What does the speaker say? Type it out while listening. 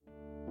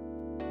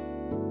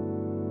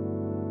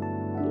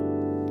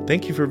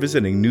Thank you for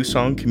visiting New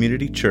Song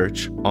Community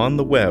Church on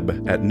the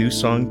web at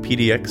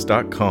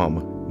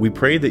newsongpdx.com. We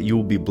pray that you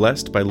will be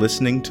blessed by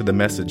listening to the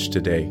message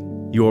today.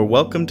 You are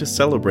welcome to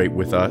celebrate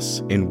with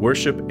us in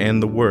worship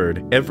and the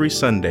Word every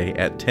Sunday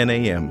at 10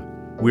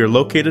 a.m. We are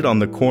located on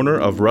the corner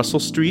of Russell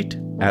Street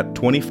at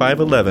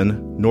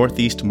 2511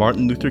 Northeast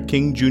Martin Luther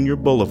King Jr.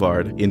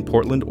 Boulevard in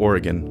Portland,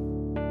 Oregon.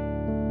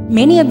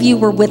 Many of you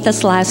were with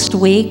us last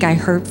week. I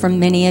heard from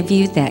many of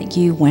you that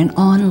you went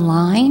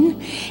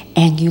online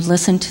and you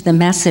listened to the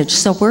message.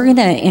 So we're going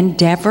to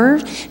endeavor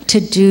to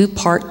do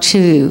part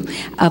 2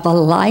 of a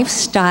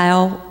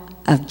lifestyle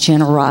of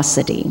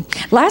generosity.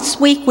 Last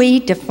week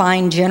we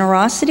defined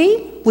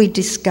generosity. We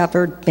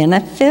discovered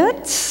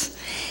benefits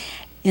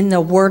in the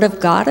Word of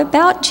God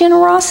about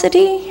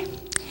generosity.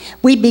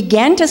 We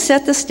began to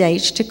set the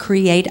stage to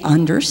create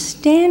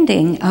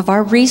understanding of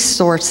our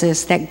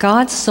resources that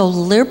God so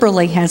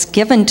liberally has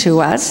given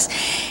to us.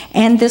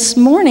 And this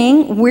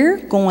morning, we're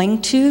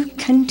going to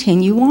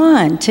continue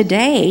on.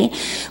 Today,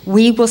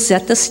 we will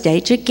set the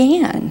stage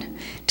again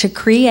to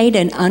create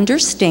an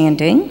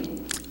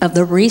understanding of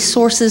the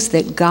resources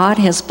that God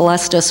has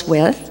blessed us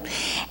with,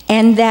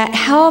 and that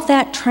how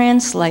that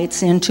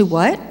translates into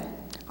what?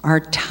 Our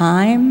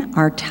time,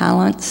 our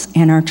talents,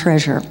 and our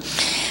treasure.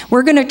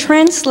 We're going to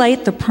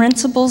translate the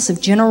principles of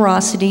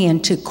generosity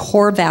into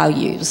core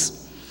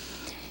values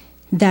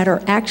that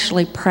are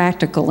actually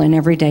practical in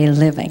everyday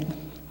living.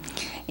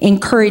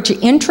 Encourage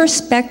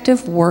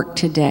introspective work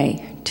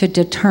today to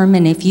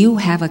determine if you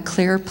have a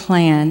clear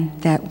plan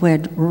that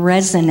would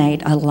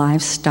resonate a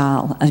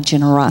lifestyle of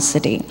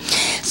generosity.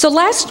 So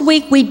last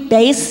week we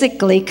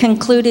basically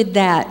concluded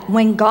that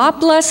when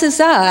God blesses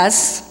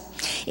us,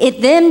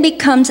 it then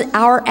becomes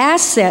our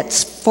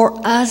assets for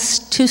us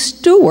to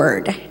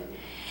steward.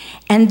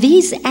 And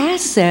these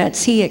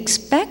assets, He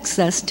expects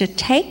us to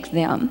take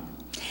them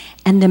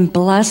and then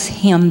bless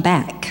Him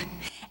back.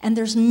 And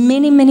there's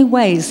many, many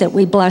ways that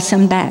we bless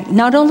Him back.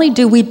 Not only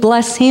do we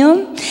bless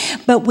Him,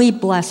 but we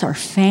bless our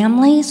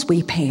families,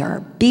 we pay our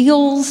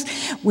bills,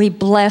 we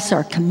bless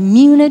our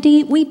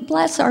community, we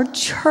bless our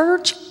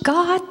church.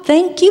 God,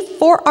 thank you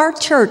for our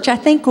church. I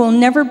think we'll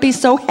never be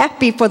so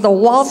happy for the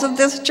walls of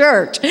this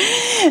church.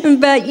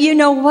 But you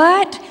know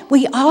what?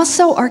 We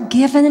also are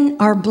given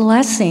our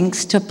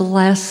blessings to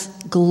bless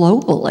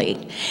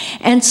globally.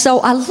 And so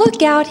I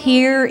look out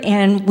here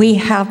and we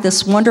have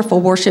this wonderful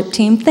worship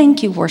team.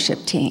 Thank you,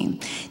 worship team.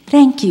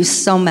 Thank you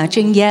so much.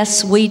 And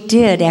yes, we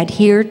did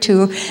adhere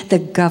to the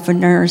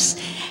governor's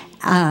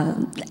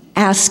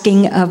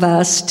asking of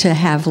us to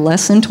have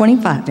less than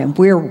 25, and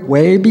we're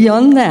way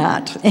beyond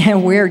that,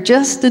 and we're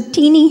just a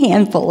teeny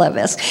handful of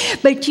us.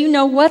 But you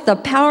know what? The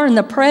power and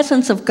the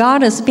presence of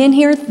God has been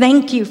here.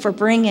 Thank you for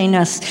bringing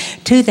us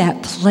to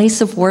that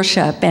place of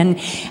worship, and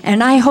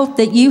I hope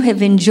that you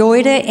have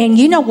enjoyed it. And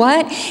you know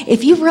what?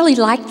 If you really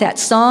like that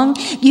song,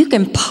 you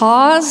can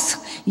pause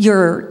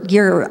your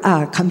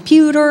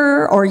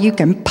computer, or you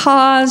can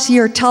pause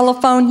your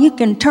telephone, you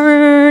can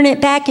turn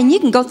it back, and you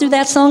can go through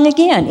that song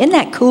again. Isn't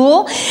that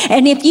cool?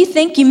 And if you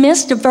think you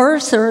missed a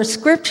verse or a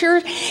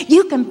scripture,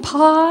 you can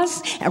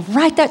pause and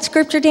write that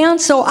scripture down.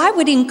 So I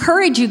would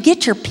encourage you,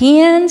 get your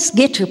pens,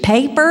 get your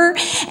paper,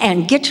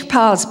 and get your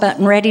pause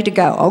button ready to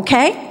go,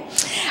 okay?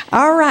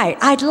 All right,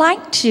 I'd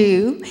like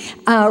to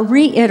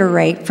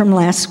reiterate from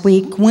last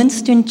week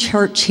Winston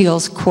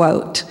Churchill's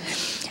quote.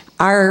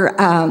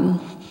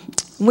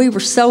 We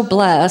were so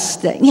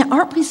blessed that,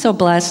 aren't we so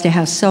blessed to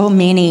have so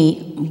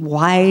many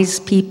wise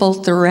people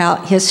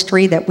throughout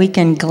history that we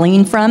can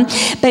glean from?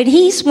 But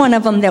he's one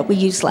of them that we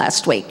used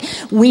last week.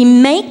 We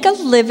make a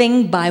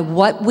living by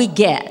what we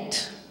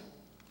get,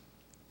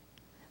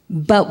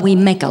 but we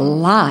make a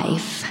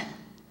life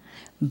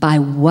by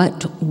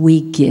what we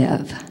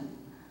give.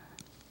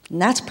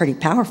 And that's pretty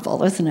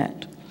powerful, isn't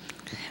it?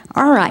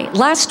 All right,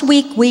 last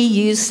week we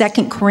used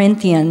 2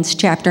 Corinthians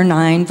chapter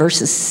 9,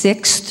 verses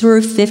 6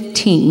 through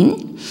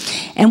 15,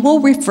 and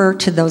we'll refer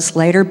to those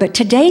later, but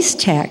today's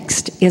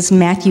text is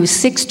Matthew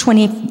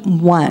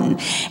 6:21,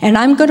 and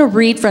I'm going to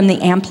read from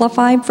the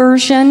Amplified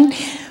Version.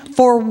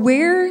 For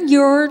where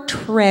your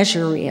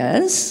treasure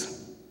is,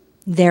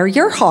 there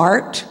your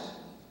heart,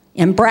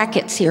 in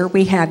brackets here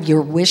we have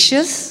your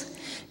wishes,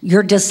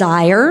 your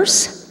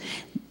desires,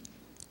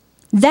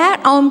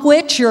 that on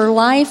which your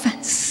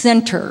life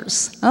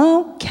centers.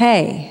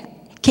 Okay.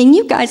 Can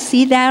you guys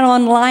see that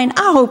online?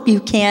 I hope you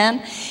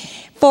can.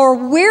 For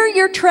where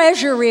your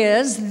treasure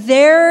is,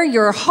 there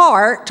your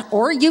heart,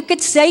 or you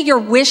could say your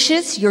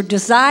wishes, your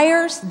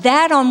desires,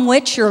 that on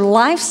which your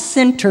life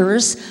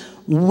centers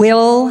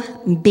will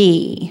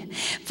be.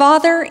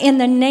 Father, in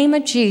the name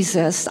of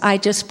Jesus, I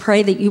just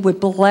pray that you would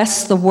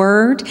bless the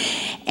word,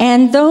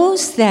 and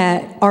those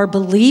that are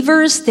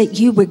believers, that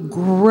you would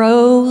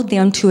grow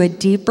them to a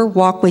deeper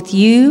walk with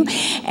you,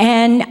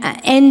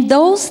 and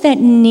those that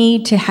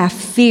need to have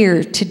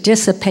fear to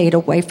dissipate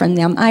away from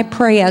them, I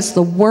pray as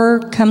the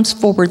word comes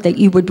forward that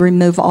you would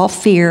remove all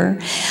fear,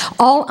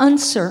 all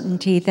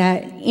uncertainty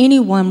that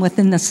anyone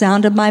within the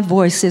sound of my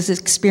voice is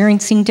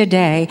experiencing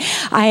today.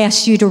 I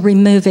ask you to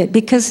remove it,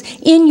 because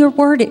in your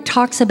word it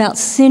talks about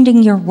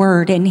sending your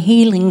word and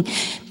healing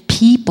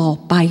people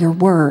by your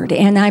word.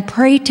 And I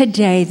pray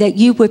today that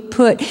you would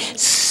put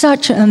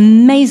such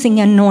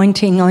amazing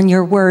anointing on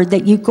your word,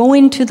 that you go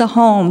into the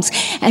homes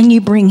and you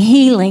bring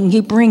healing.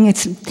 You bring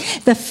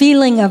the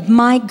feeling of,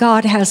 my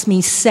God has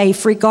me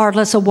safe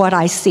regardless of what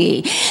I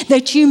see.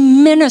 That you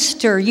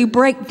minister, you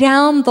break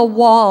down the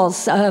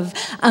walls of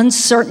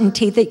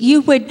uncertainty, that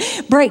you would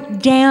break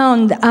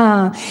down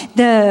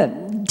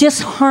the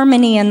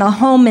disharmony in the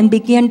home and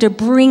begin to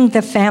bring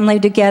the family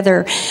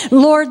together.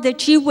 Lord,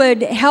 that you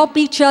would help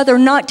each other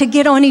not to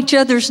get on each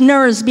other's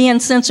nerves, being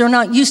since they're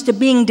not used to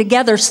being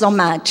together so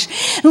much.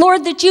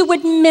 Lord, that you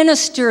would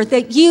minister,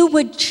 that you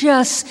would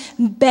just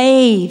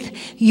bathe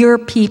your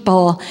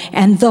people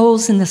and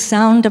those in the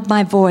sound of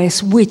my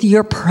voice with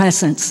your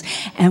presence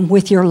and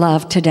with your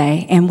love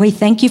today. And we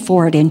thank you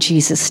for it in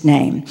Jesus'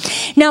 name.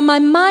 Now, my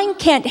mind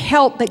can't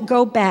help but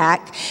go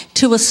back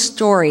to a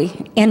story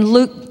in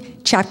Luke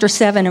chapter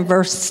 7 and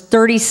verse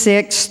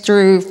 36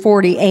 through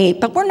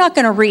 48, but we're not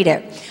going to read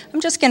it. I'm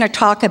just going to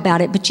talk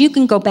about it, but you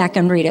can go back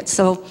and read it,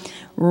 so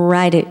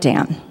write it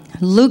down.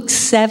 Luke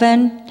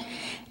 7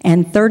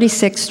 and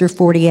 36 through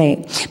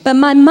 48. But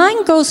my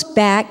mind goes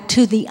back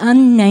to the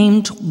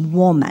unnamed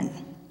woman.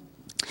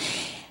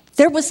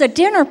 There was a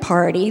dinner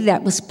party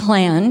that was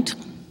planned,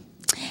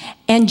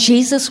 and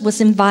Jesus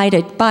was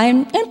invited by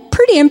a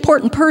pretty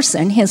important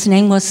person. His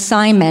name was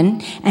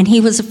Simon, and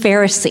he was a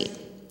Pharisee.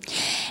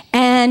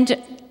 And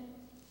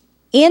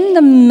in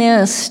the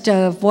midst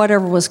of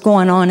whatever was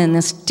going on in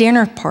this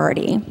dinner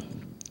party,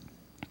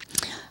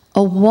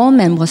 a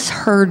woman was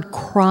heard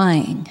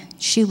crying.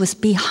 She was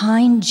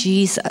behind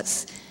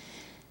Jesus.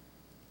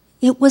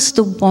 It was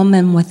the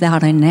woman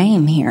without a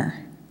name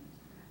here,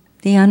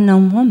 the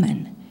unknown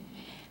woman.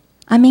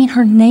 I mean,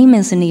 her name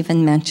isn't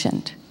even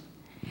mentioned.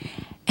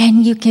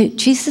 And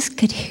Jesus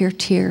could hear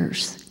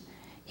tears.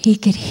 He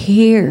could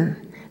hear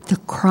the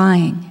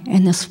crying,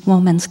 and this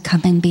woman's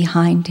coming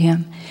behind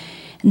him.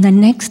 And the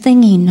next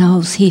thing he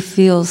knows, he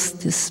feels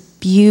this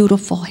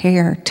beautiful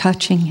hair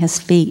touching his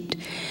feet.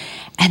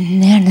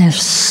 And then a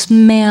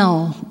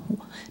smell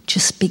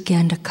just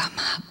began to come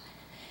up.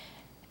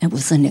 It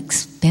was an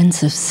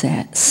expensive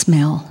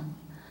smell.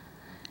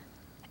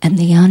 And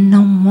the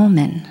unknown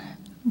woman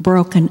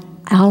broke an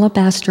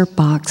alabaster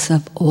box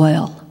of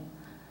oil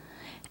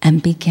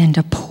and began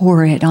to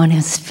pour it on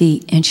his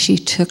feet. And she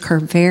took her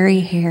very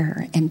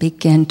hair and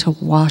began to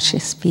wash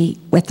his feet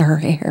with her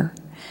hair.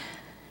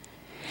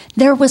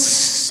 There was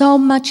so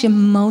much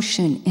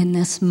emotion in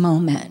this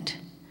moment.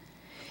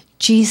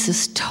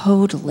 Jesus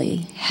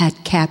totally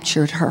had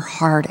captured her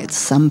heart at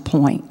some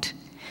point.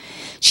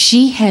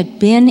 She had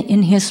been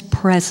in his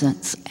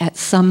presence at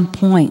some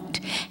point,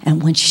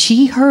 and when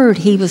she heard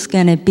he was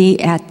going to be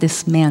at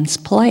this man's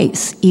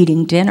place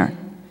eating dinner,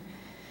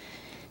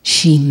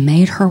 she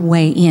made her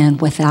way in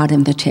without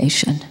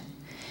invitation.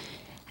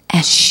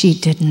 And she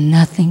did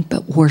nothing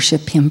but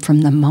worship him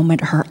from the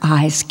moment her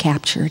eyes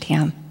captured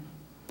him.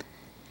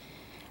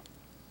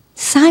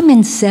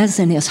 Simon says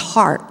in his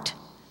heart,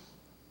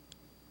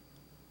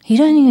 he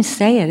doesn't even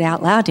say it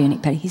out loud to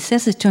anybody, he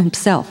says it to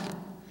himself.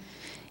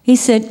 He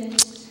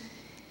said,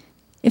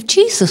 if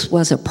Jesus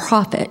was a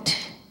prophet,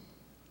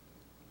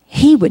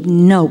 he would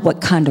know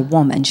what kind of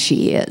woman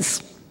she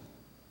is.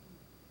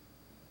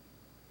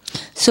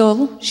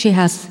 So she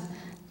has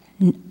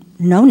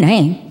no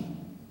name,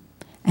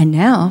 and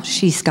now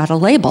she's got a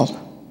label.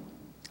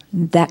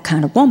 That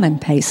kind of woman,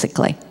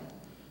 basically.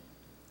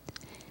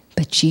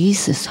 But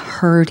Jesus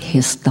heard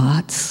his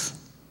thoughts.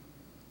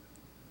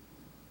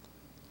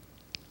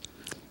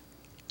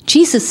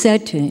 Jesus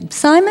said to him,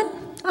 Simon,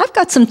 I've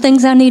got some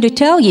things I need to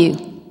tell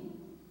you.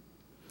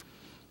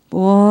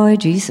 Boy,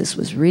 Jesus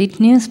was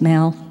reading his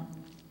mail.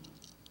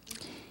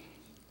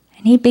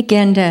 And he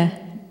began to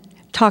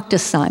talk to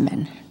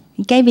Simon.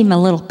 He gave him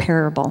a little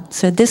parable.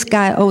 So this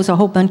guy owes a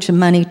whole bunch of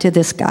money to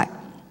this guy.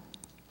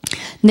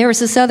 And there was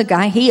this other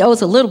guy. He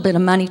owes a little bit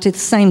of money to the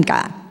same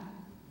guy.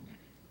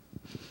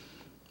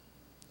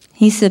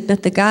 He said,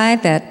 but the guy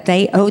that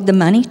they owed the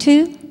money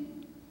to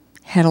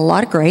had a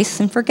lot of grace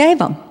and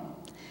forgave him.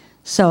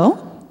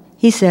 So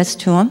he says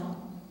to him,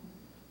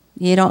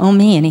 you don't owe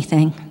me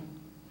anything.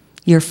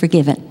 You're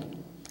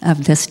forgiven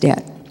of this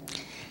debt.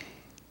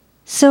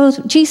 So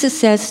Jesus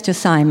says to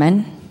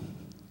Simon,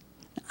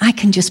 I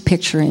can just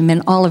picture him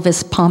in all of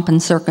his pomp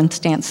and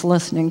circumstance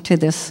listening to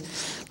this,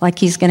 like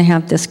he's going to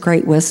have this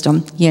great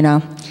wisdom, you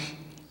know.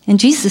 And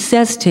Jesus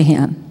says to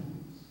him,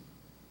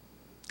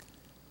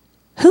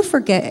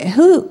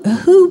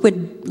 who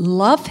would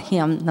love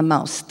him the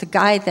most? The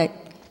guy that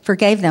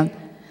forgave them?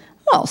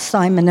 Well,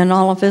 Simon in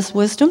all of his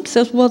wisdom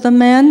says, well, the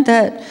man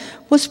that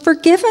was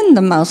forgiven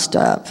the most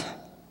of.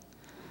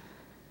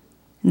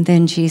 And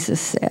then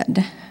Jesus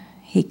said,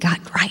 he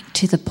got right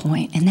to the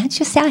point. And that's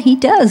just how he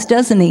does,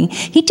 doesn't he?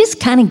 He just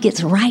kind of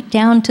gets right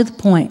down to the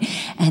point.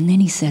 And then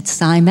he said,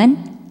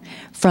 Simon,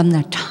 from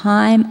the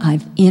time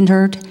I've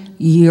entered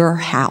your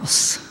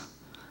house,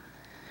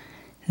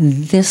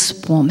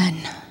 this woman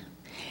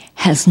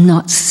has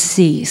not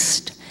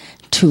ceased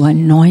to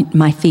anoint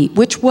my feet,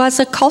 which was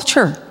a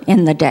culture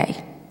in the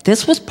day.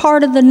 This was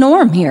part of the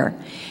norm here.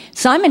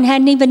 Simon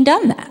hadn't even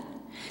done that.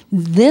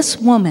 This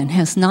woman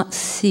has not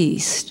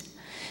ceased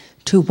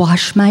to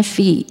wash my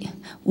feet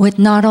with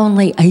not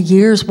only a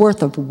year's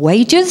worth of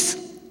wages,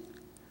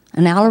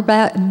 an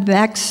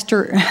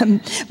alabaster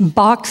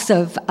box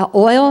of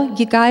oil.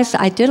 You guys,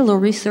 I did a little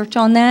research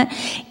on that.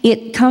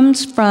 It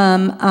comes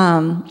from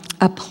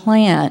a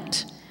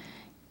plant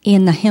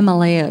in the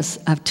Himalayas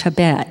of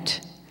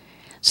Tibet.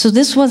 So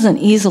this wasn't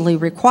easily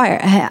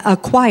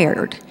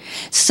acquired.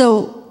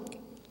 So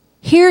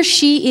here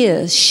she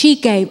is. She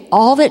gave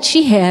all that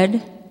she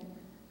had,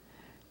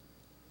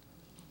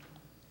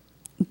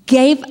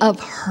 gave of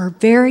her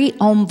very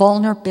own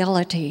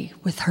vulnerability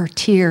with her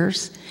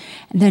tears,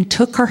 and then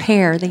took her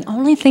hair, the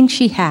only thing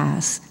she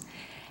has,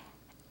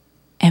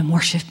 and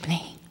worshiped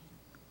me.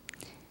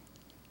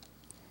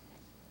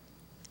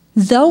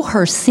 Though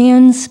her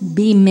sins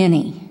be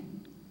many,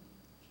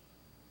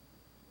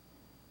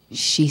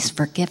 she's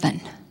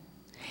forgiven.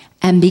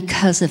 And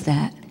because of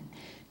that,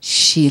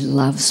 she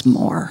loves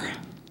more.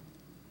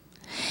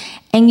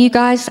 And you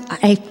guys,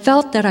 I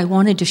felt that I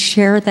wanted to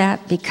share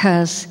that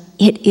because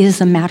it is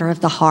a matter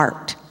of the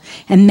heart.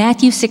 In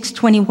Matthew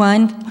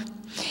 6:21,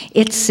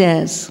 it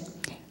says,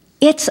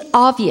 it's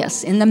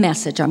obvious in the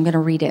Message. I'm going to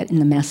read it in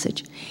the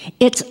Message.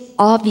 It's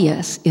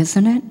obvious,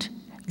 isn't it?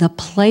 The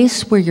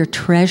place where your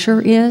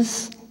treasure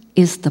is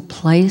the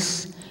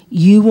place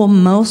you will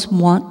most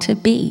want to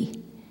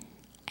be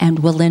and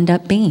will end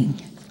up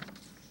being.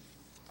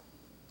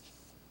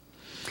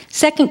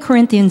 2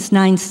 Corinthians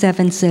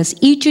 9:7 says,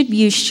 each of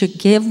you should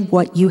give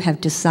what you have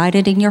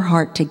decided in your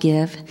heart to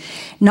give,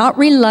 not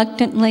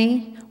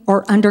reluctantly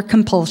or under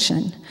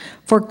compulsion,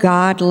 for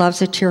God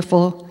loves a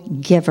cheerful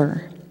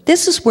giver.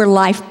 This is where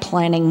life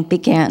planning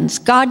begins.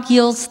 God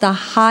yields the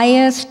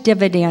highest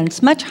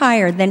dividends, much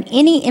higher than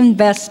any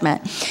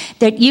investment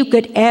that you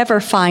could ever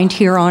find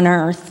here on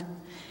earth,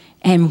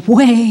 and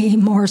way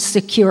more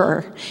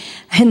secure.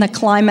 In the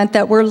climate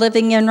that we're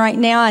living in right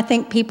now, I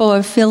think people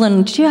are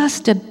feeling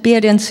just a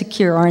bit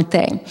insecure, aren't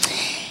they?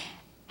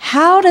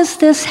 How does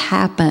this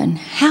happen?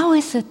 How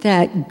is it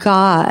that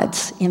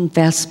God's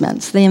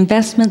investments, the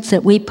investments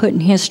that we put in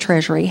His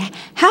treasury,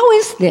 how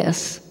is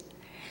this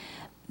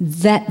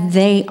that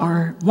they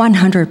are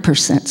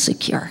 100%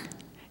 secure?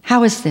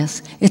 How is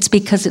this? It's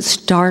because it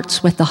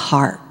starts with the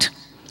heart.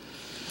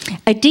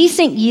 A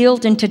decent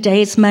yield in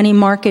today's money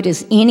market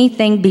is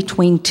anything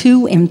between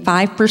 2 and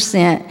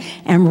 5%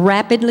 and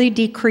rapidly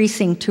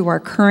decreasing to our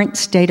current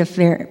state of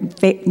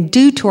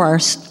due to our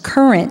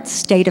current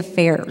state of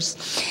affairs.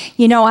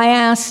 You know, I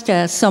asked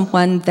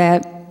someone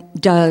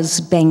that does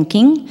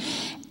banking,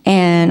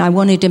 and I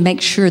wanted to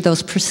make sure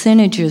those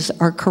percentages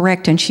are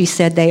correct, and she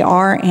said they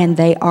are, and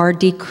they are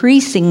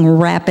decreasing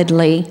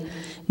rapidly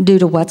due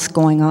to what's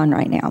going on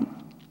right now.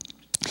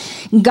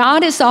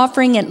 God is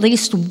offering at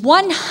least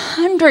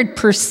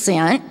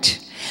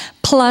 100%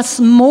 plus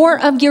more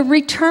of your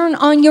return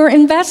on your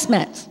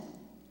investments.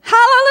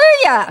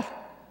 Hallelujah!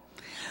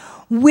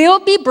 We'll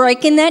be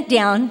breaking that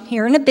down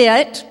here in a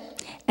bit,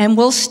 and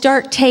we'll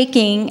start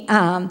taking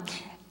an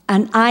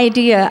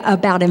idea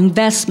about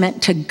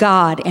investment to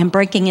God and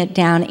breaking it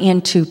down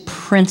into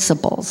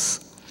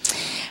principles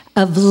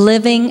of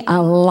living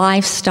a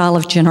lifestyle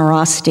of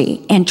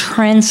generosity and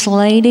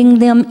translating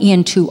them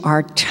into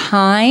our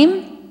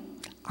time,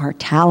 our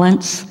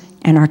talents,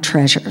 and our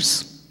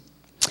treasures.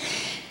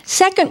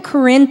 2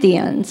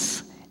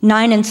 Corinthians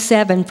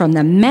 9:7 from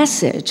the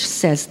Message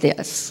says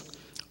this,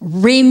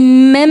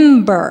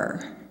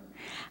 remember,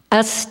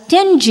 a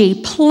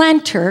stingy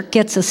planter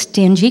gets a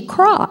stingy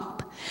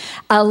crop.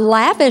 A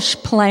lavish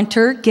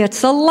planter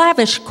gets a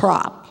lavish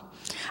crop.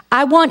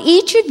 I want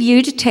each of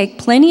you to take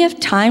plenty of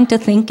time to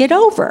think it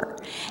over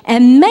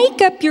and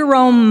make up your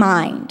own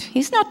mind.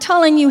 He's not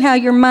telling you how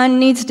your mind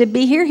needs to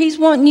be here. He's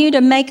wanting you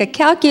to make a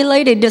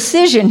calculated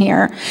decision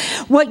here.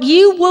 What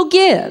you will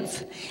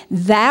give,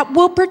 that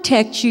will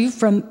protect you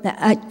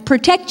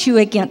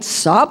against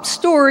sob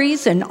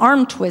stories and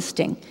arm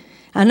twisting.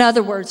 In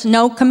other words,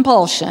 no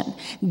compulsion.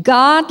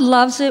 God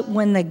loves it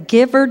when the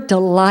giver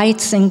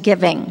delights in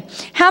giving.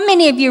 How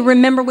many of you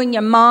remember when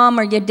your mom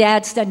or your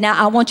dad said,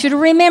 now I want you to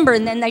remember,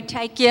 and then they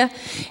take you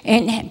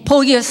and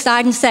pull you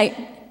aside and say,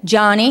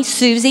 Johnny,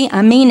 Susie,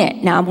 I mean it.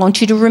 Now I want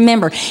you to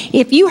remember.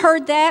 If you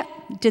heard that,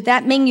 did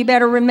that mean you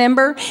better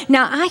remember?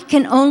 Now I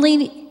can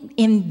only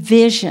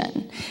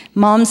envision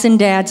moms and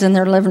dads in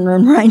their living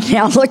room right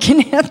now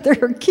looking at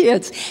their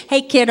kids.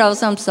 Hey,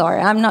 kiddos, I'm sorry.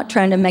 I'm not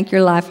trying to make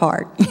your life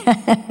hard.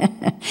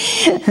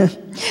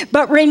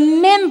 But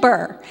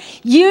remember,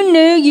 you knew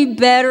you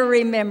better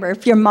remember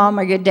if your mom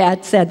or your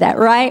dad said that,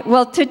 right?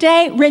 Well,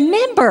 today,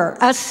 remember,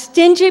 a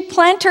stingy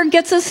planter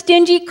gets a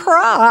stingy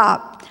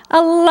crop.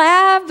 A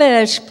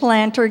lavish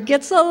planter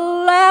gets a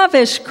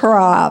lavish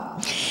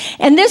crop.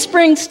 And this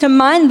brings to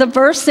mind the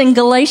verse in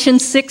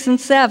Galatians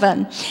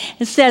 6:7.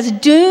 It says,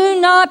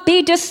 do not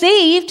be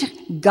deceived.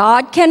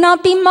 God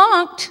cannot be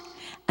mocked.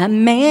 A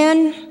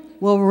man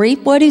will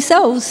reap what he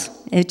sows.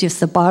 It's just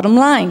the bottom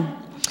line.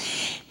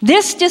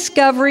 This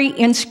discovery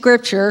in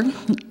Scripture,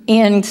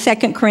 in 2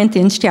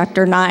 Corinthians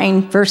chapter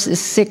 9,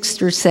 verses 6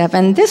 through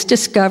 7, this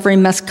discovery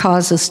must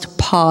cause us to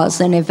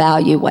pause and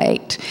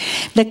evaluate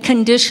the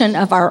condition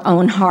of our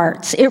own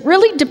hearts. It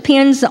really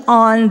depends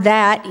on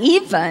that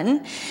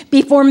even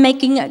before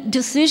making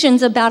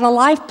decisions about a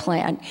life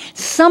plan.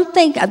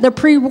 The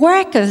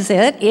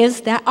prerequisite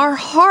is that our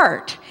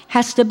heart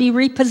has to be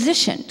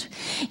repositioned.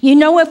 You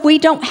know, if we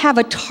don't have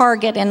a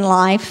target in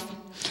life,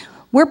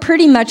 we're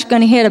pretty much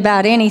going to hit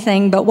about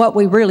anything but what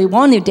we really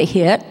wanted to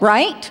hit,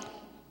 right?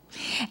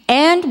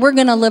 And we're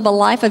going to live a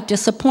life of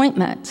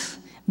disappointments.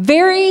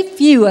 Very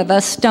few of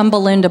us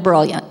stumble into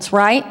brilliance,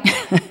 right?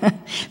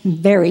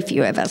 Very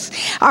few of us.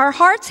 Our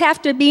hearts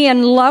have to be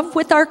in love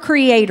with our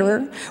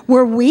Creator,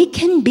 where we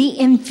can be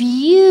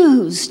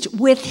infused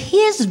with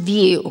His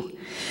view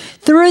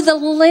through the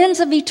lens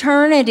of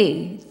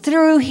eternity,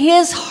 through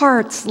His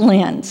heart's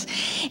lens.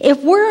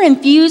 If we're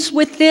infused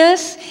with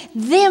this,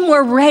 then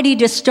we're ready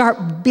to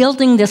start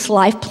building this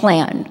life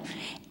plan,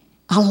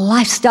 a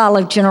lifestyle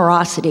of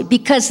generosity,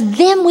 because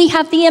then we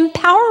have the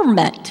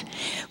empowerment.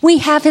 We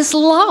have His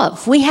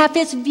love. We have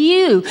His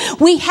view.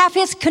 We have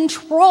His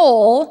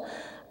control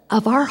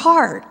of our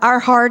heart. Our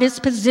heart is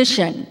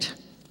positioned.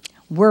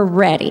 We're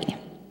ready.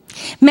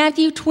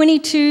 Matthew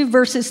 22,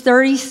 verses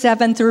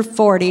 37 through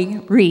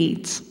 40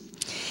 reads,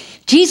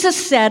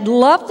 Jesus said,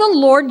 "Love the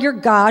Lord your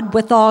God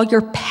with all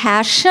your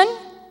passion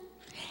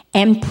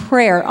and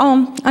prayer."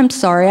 Oh, I'm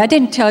sorry, I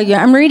didn't tell you.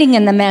 I'm reading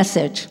in the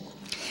Message.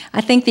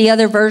 I think the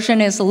other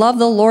version is, "Love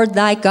the Lord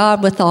thy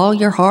God with all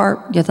your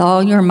heart, with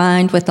all your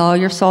mind, with all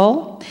your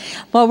soul."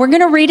 Well, we're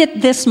going to read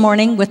it this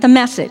morning with the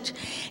Message.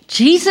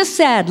 Jesus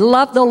said,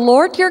 "Love the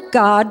Lord your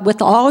God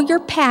with all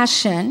your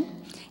passion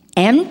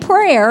and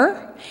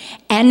prayer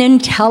and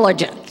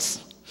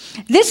intelligence."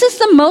 This is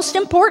the most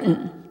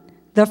important,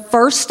 the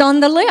first on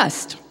the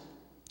list.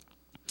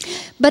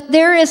 But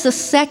there is a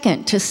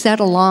second to set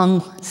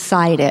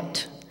alongside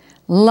it.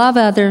 Love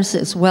others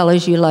as well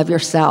as you love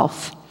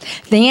yourself.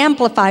 The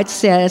Amplified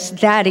says,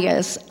 that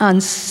is,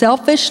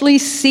 unselfishly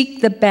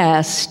seek the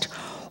best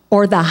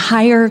or the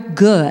higher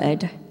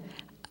good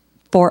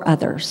for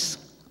others.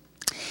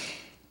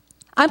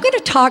 I'm going to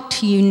talk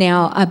to you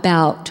now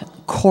about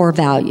core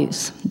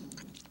values.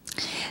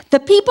 The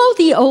people of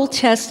the Old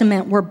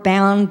Testament were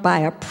bound by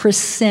a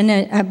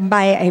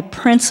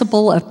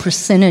principle of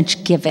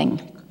percentage giving.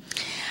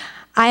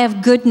 I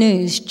have good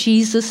news.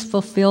 Jesus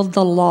fulfilled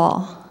the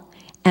law.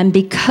 And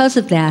because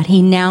of that,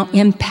 He now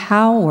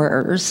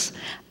empowers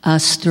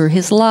us through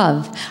His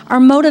love. Our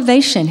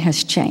motivation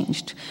has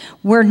changed.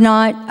 We're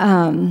not,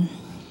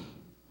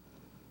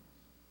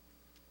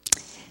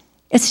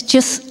 it's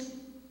just,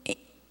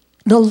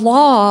 the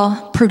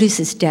law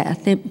produces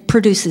death. It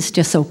produces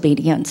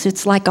disobedience.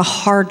 It's like a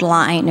hard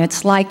line.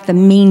 It's like the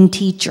mean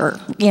teacher.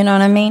 You know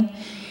what I mean?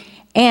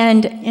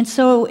 And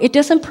so it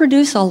doesn't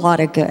produce a lot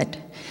of good.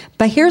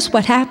 But here's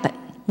what happened.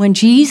 When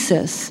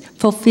Jesus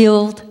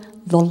fulfilled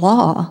the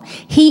law,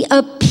 He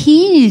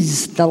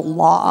appeased the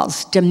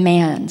law's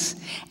demands,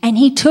 and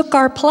He took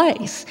our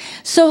place.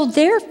 So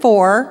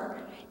therefore,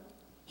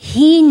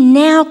 He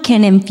now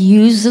can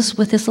infuse us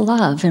with His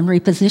love and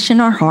reposition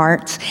our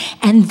hearts,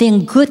 and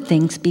then good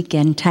things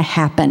begin to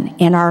happen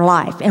in our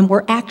life. And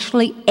we're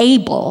actually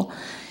able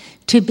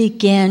to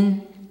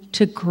begin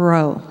to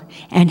grow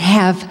and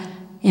have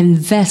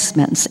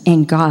investments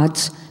in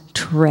God's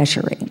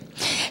treasury.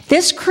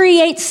 This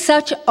creates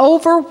such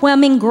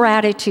overwhelming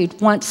gratitude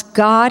once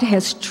God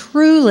has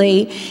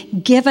truly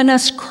given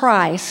us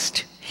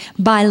Christ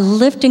by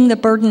lifting the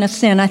burden of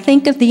sin. I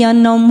think of the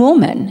unknown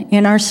woman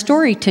in our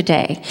story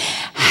today.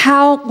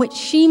 What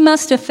she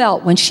must have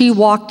felt when she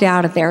walked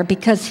out of there,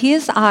 because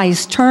His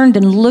eyes turned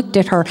and looked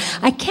at her.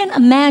 I can't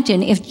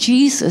imagine if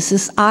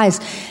Jesus' eyes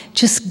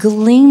just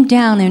gleamed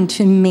down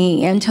into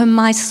me, into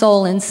my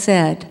soul, and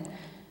said,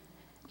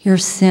 "Your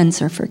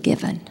sins are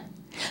forgiven."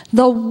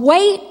 The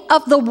weight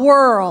of the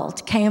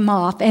world came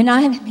off, and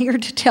I'm here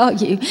to tell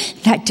you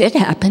that did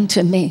happen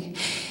to me.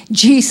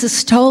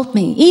 Jesus told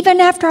me,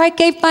 even after I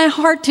gave my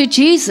heart to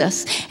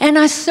Jesus and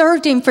I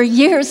served Him for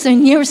years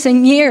and years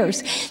and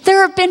years,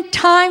 there have been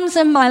times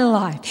in my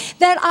life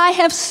that I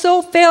have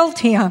so failed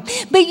Him,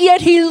 but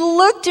yet He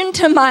looked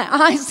into my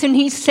eyes and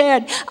He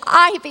said,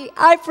 "Ivy,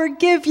 I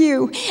forgive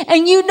you."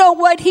 And you know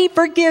what? He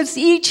forgives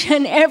each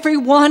and every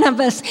one of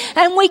us,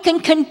 and we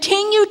can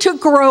continue to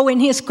grow in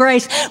His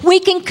grace.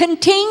 We can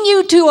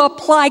continue to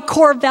apply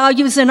core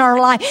values in our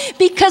life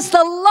because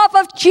the love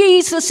of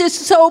Jesus is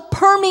so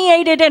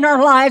permeated in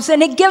our lives,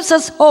 and it gives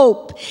us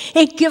hope.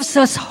 It gives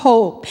us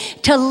hope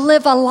to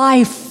live a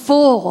life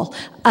full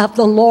of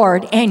the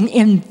Lord and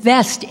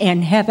invest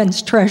in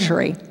heaven's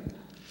treasury.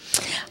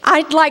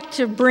 I'd like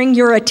to bring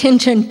your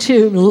attention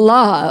to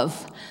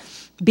love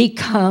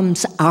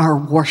becomes our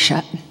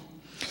worship.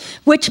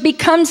 which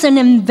becomes an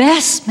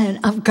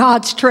investment of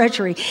God's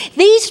treasury.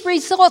 These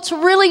results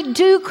really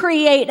do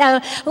create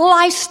a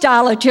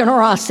lifestyle of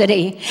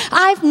generosity.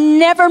 I've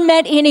never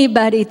met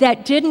anybody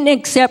that didn't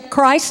accept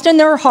Christ in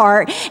their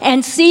heart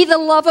and see the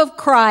love of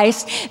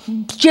Christ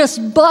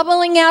just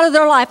bubbling out of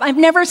their life. I've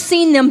never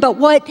seen them, but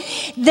what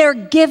they're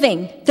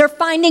giving, they're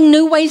finding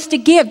new ways to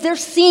give. They're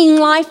seeing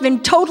life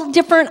in total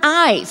different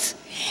eyes.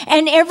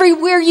 And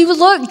everywhere you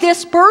look,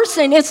 this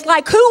person, it's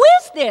like, who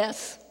is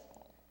this?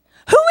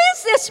 Who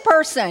is this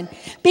person?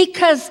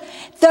 Because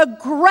the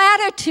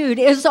gratitude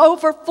is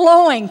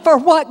overflowing for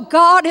what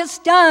God has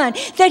done,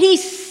 that He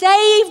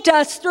saved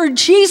us through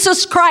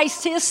Jesus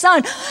Christ, His Son.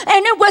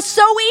 And it was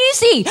so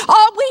easy.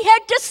 All we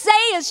had to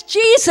say is,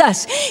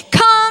 Jesus,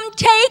 come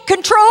take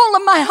control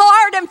of my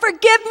heart and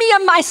forgive me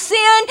of my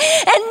sin.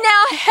 And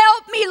now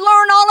help me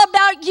learn all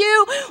about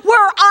you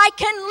where I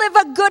can live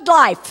a good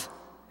life.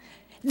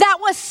 That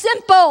was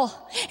simple.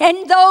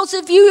 And those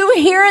of you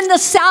hearing the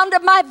sound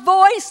of my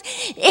voice,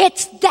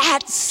 it's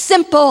that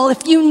simple.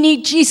 If you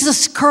need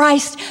Jesus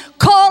Christ,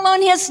 call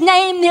on His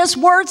name. His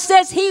word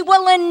says He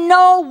will in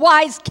no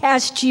wise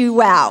cast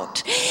you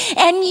out.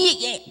 And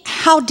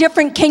how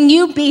different can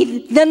you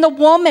be than the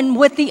woman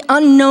with the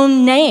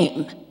unknown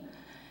name?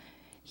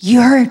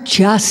 You're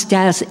just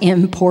as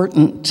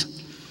important.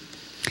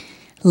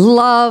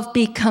 Love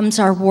becomes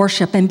our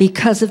worship, and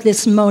because of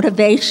this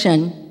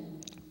motivation,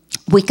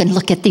 we can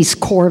look at these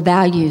core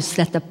values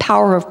that the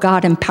power of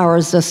God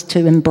empowers us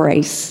to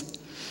embrace.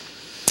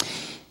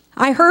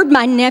 I heard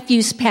my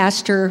nephew's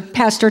pastor,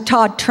 Pastor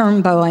Todd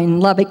Turnbow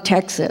in Lubbock,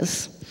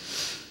 Texas,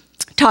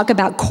 talk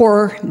about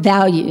core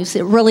values.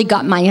 It really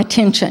got my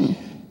attention.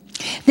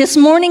 This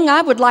morning,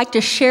 I would like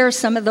to share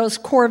some of those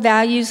core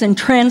values and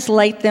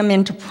translate them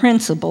into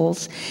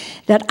principles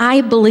that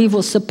I believe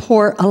will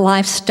support a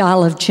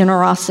lifestyle of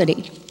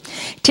generosity.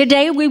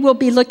 Today, we will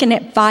be looking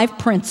at 5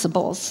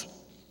 principles,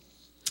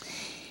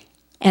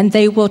 and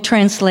they will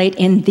translate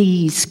in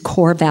these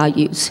core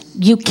values.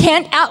 You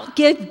can't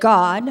outgive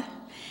God.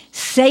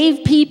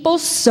 Save people,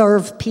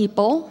 serve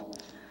people.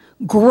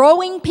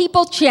 Growing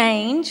people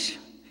change.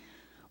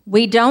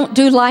 We don't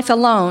do life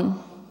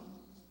alone.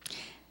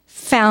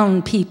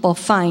 Found people,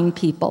 find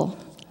people.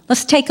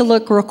 Let's take a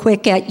look real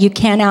quick at you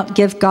can't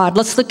outgive God.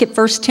 Let's look at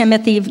 1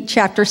 Timothy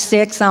chapter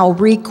 6. I'll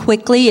read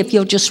quickly if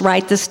you'll just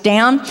write this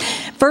down.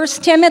 1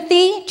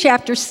 Timothy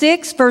chapter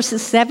 6,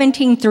 verses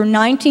 17 through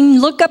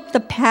 19. Look up the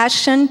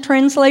Passion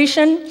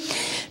Translation.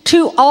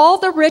 To all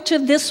the rich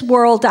of this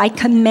world, I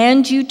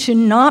command you to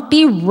not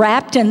be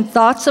wrapped in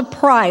thoughts of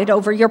pride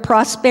over your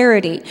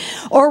prosperity,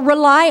 or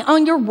rely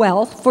on your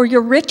wealth, for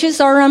your riches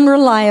are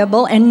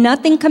unreliable and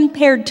nothing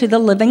compared to the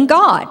living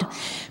God.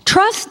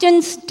 Trust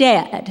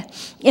instead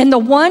in the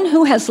one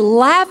who has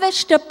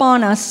lavished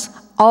upon us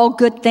all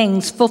good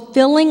things,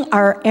 fulfilling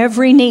our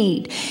every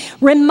need.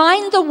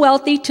 Remind the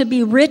wealthy to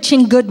be rich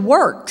in good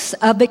works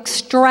of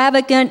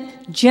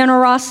extravagant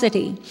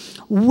generosity,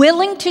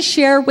 willing to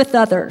share with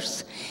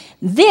others.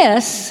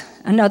 This,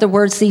 in other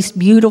words, these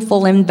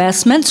beautiful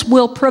investments,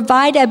 will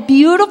provide a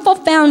beautiful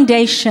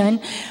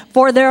foundation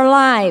for their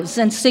lives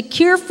and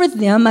secure for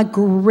them a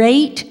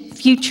great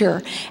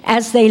future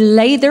as they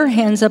lay their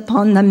hands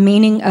upon the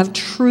meaning of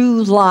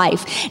true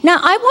life. Now,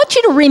 I want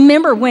you to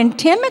remember when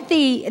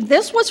Timothy,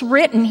 this was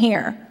written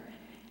here.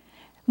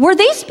 Were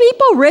these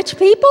people rich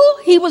people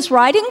he was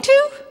writing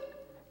to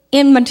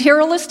in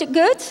materialistic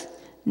goods?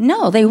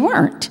 No, they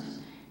weren't.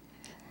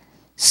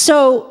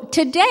 So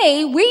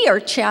today we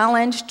are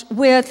challenged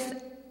with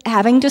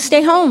having to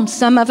stay home.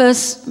 Some of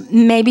us,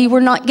 maybe we're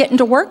not getting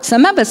to work.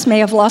 Some of us may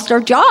have lost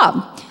our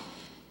job.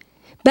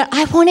 But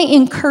I want to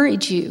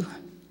encourage you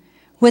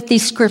with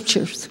these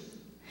scriptures.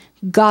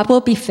 God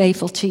will be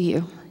faithful to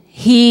you.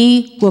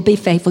 He will be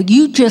faithful.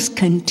 You just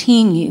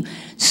continue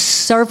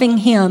serving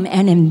Him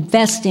and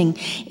investing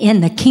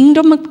in the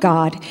kingdom of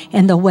God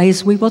and the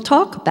ways we will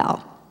talk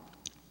about.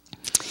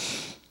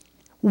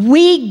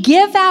 We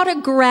give out a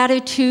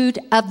gratitude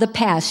of the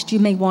past. You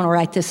may want to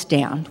write this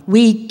down.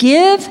 We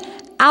give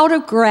out a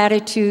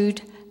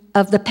gratitude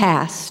of the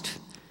past,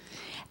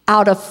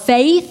 out of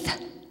faith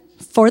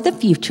for the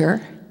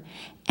future,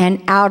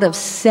 and out of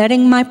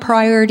setting my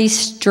priorities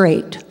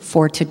straight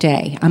for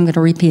today. I'm going to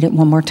repeat it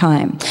one more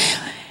time.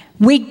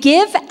 We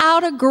give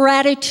out a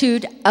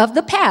gratitude of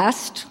the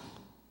past,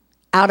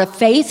 out of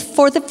faith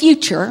for the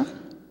future,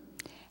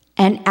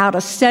 and out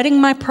of setting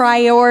my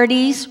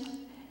priorities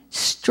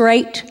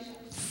straight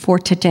for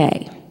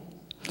today.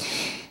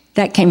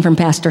 That came from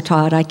Pastor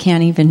Todd. I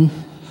can't even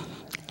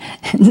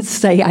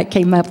say I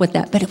came up with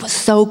that, but it was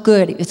so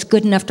good. It's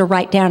good enough to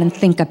write down and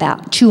think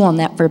about. Chew on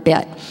that for a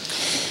bit.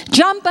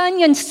 John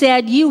Bunyan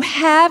said, "You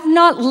have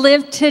not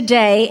lived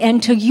today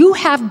until you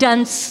have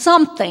done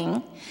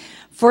something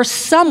for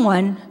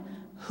someone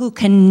who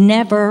can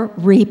never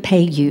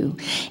repay you."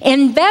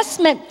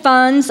 Investment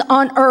funds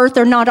on earth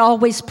are not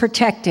always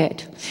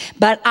protected,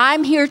 but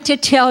I'm here to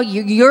tell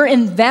you your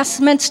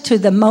investments to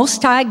the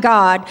Most High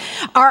God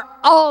are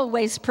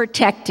always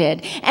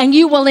protected, and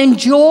you will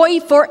enjoy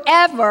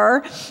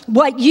forever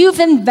what you've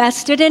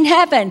invested in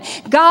heaven.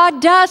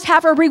 God does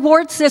have a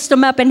reward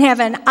system up in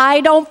heaven.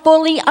 I don't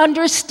fully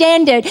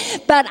understand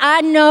it, but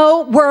I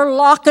know we're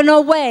locking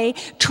away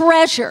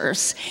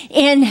treasures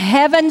in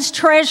heaven's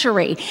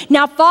treasury.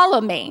 Now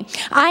follow me.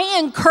 I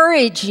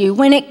encourage you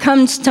when it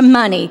comes to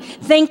money,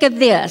 think of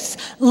this.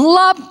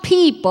 Love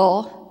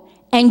people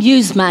and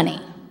use money.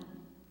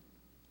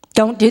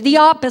 Don't do the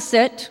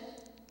opposite.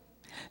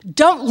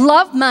 Don't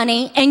love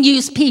money and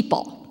use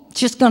people.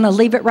 Just going to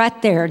leave it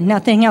right there.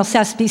 Nothing else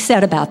has to be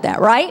said about that,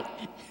 right?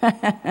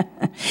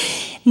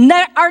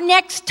 Our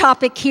next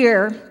topic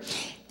here,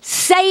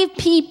 save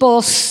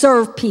people,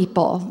 serve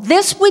people.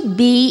 This would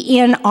be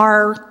in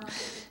our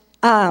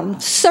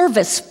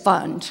service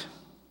fund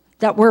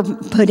that we're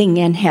putting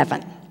in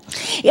heaven.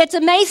 It's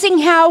amazing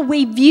how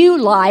we view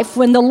life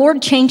when the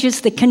Lord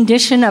changes the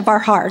condition of our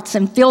hearts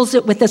and fills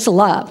it with His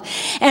love.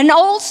 An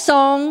old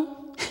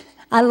song,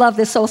 I love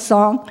this old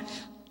song.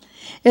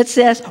 It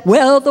says,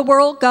 well, the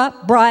world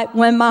got bright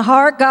when my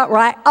heart got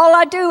right. All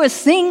I do is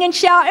sing and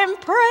shout and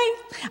pray.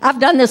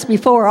 I've done this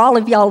before. All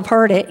of y'all have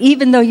heard it,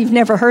 even though you've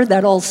never heard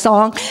that old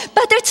song.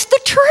 But it's the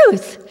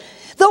truth.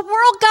 The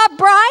world got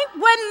bright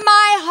when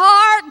my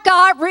heart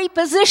got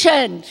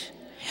repositioned.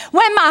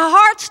 When my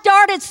heart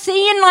started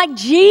seeing like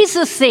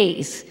Jesus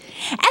sees.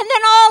 And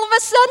then all of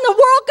a sudden the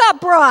world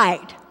got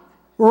bright.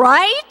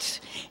 Right?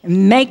 It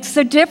makes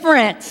a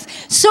difference.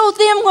 So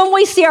then when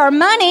we see our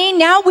money,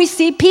 now we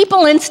see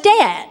people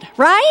instead,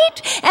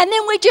 right? And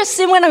then we just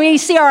see, when we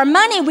see our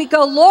money, we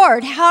go,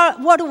 Lord,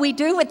 what do we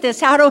do with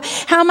this? How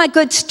am I a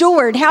good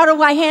steward? How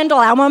do I handle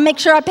it? I want to make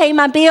sure I pay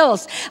my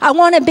bills. I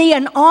want to be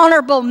an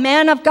honorable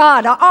man of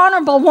God, an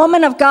honorable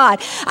woman of God.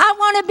 I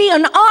want to be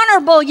an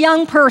honorable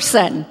young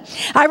person.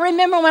 I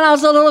remember when I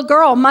was a little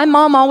girl, my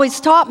mom always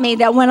taught me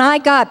that when I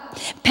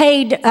got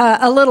paid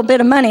a little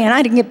bit of money, and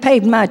I didn't get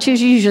paid much, it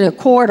was usually a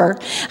quarter.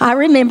 I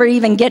remember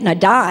even getting a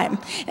dime.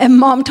 And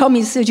Mom told me,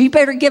 she said, you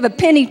better give a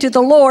penny to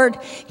the Lord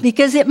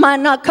because it might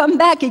not come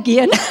back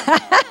again.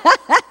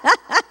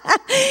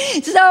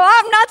 So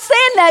I'm not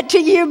saying that to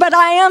you, but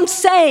I am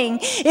saying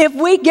if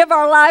we give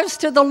our lives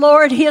to the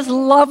Lord, His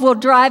love will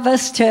drive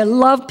us to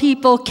love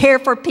people, care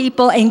for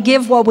people, and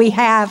give what we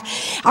have,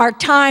 our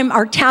time,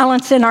 our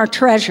talents, and our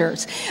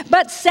treasures.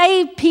 But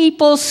save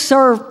people,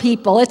 serve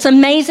people. It's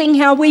amazing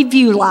how we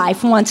view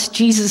life once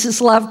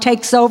Jesus' love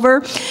takes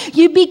over.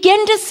 You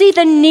begin to see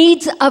the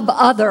needs of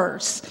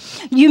others.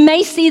 You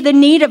may see the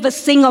need of a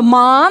single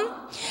mom,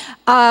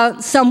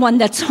 someone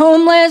that's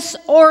homeless,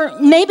 or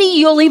maybe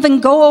you'll even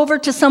go over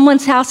to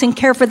someone's house and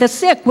care for the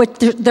sick, which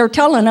they're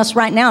telling us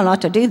right now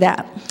not to do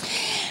that.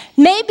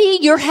 Maybe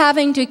you're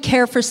having to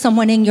care for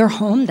someone in your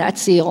home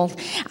that's ill.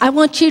 I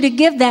want you to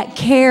give that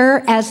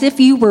care as if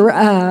you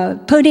were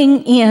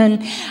putting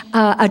in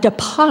a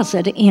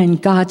deposit in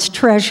God's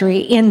treasury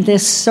in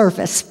this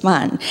service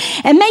fund.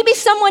 And maybe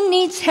someone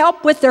needs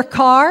help with their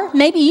car.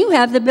 Maybe you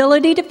have the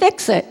ability to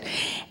fix it.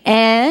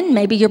 And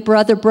maybe your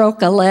brother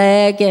broke a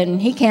leg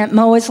and he can't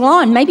mow his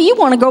lawn. Maybe you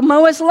want to go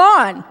mow his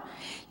lawn.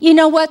 You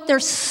know what?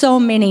 There's so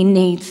many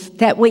needs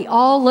that we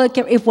all look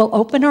at. If we'll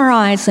open our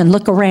eyes and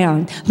look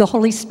around, the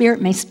Holy Spirit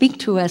may speak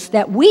to us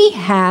that we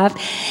have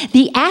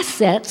the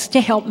assets to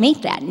help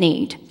meet that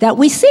need that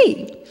we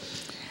see.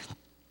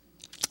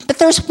 But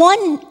there's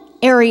one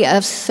area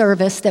of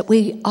service that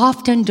we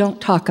often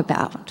don't talk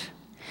about.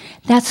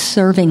 That's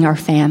serving our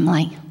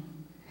family.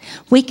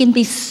 We can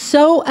be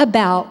so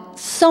about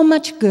so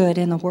much good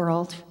in the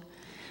world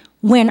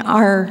when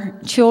our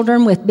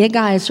children with big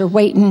eyes are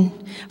waiting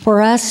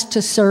for us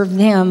to serve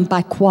them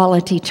by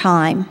quality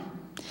time.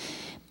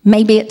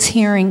 Maybe it's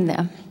hearing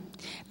them.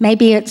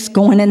 Maybe it's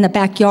going in the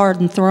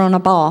backyard and throwing a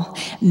ball.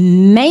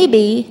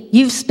 Maybe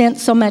you've spent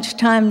so much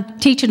time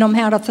teaching them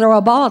how to throw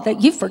a ball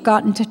that you've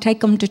forgotten to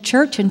take them to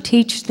church and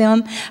teach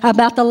them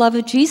about the love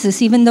of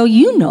Jesus, even though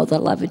you know the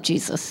love of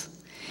Jesus.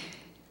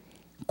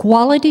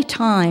 Quality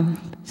time,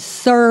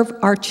 serve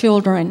our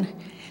children,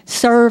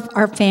 serve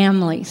our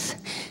families.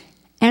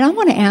 And I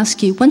want to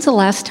ask you, when's the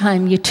last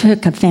time you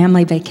took a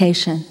family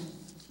vacation?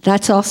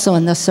 That's also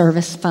in the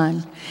service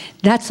fund.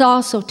 That's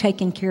also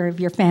taking care of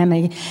your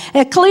family.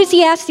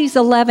 Ecclesiastes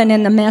 11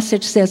 in the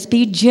Message says,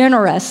 be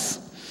generous.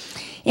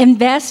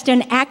 Invest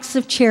in acts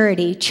of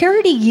charity.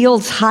 Charity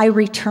yields high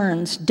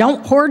returns.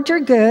 Don't hoard your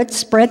goods.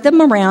 Spread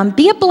them around.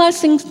 Be a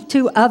blessing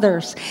to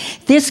others.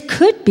 This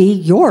could be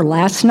your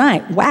last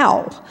night.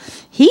 Wow.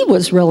 He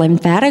was real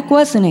emphatic,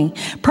 wasn't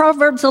he?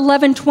 Proverbs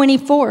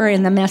 11:24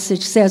 in the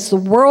Message says, the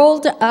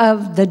world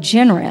of the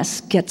generous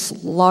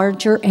gets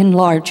larger and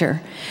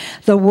larger.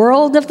 The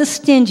world of the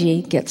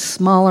stingy gets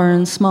smaller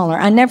and smaller.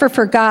 I never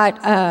forgot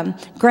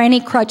Granny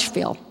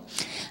Crutchfield,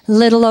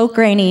 little old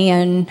Granny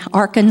in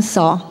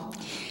Arkansas.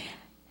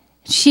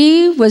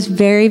 She was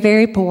very,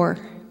 very poor.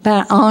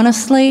 But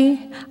honestly,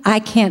 I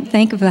can't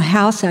think of a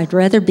house I'd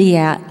rather be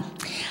at.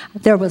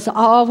 There was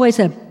always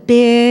a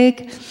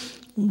big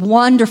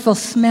wonderful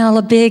smell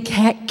of big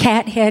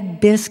cat head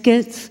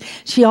biscuits.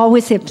 She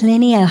always had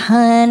plenty of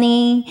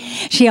honey.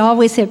 She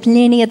always had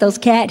plenty of those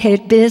cat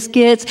head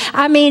biscuits.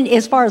 I mean,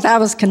 as far as I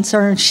was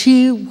concerned,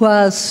 she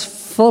was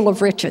full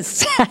of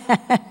riches.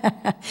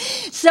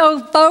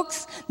 So,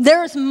 folks,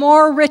 there's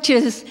more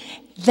riches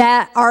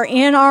that are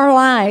in our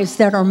lives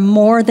that are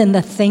more than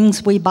the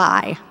things we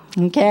buy.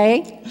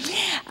 Okay?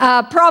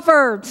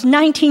 Proverbs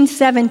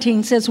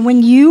 19:17 says,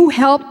 when you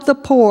help the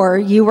poor,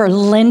 you are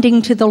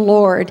lending to the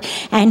Lord,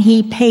 and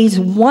he pays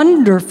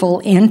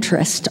wonderful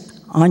interest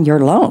on your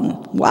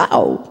loan.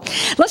 Wow.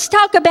 Let's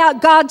talk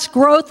about God's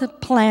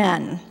growth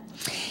plan.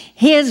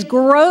 His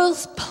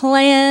growth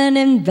plan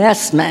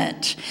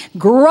investment.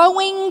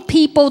 Growing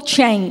people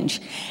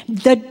change.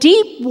 The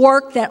deep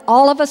work that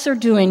all of us are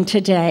doing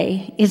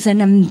today is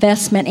an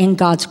investment in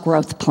God's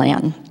growth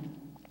plan.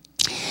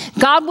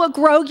 God will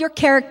grow your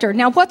character.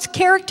 Now, what's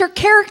character?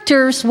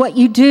 Character's what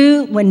you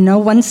do when no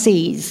one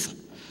sees.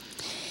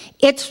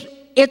 It's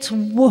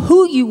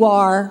who you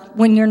are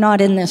when you're not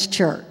in this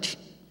church.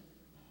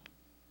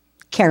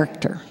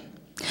 Character.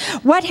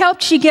 What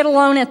helps you get a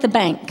loan at the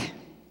bank?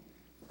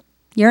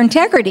 Your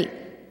integrity.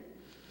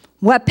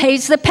 What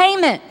pays the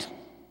payment?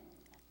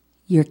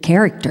 Your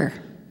character.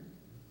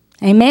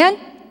 Amen?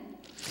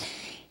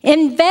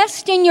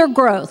 Invest in your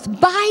growth.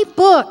 Buy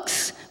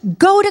books.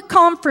 Go to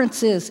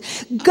conferences.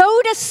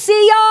 Go to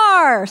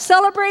CR.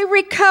 Celebrate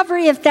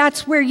Recovery if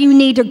that's where you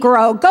need to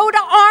grow. Go to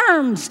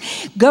ARMS.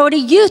 Go to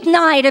youth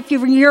night if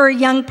you're a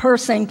young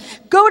person.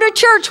 Go to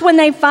church when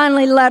they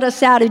finally let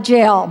us out of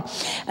jail.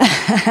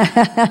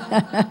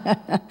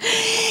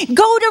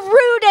 Go to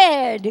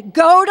Rooted.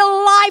 Go to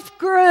life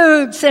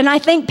groups. And I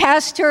think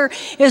Pastor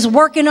is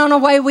working on a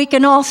way we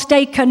can all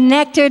stay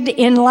connected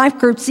in life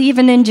groups,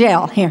 even in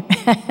jail. Here.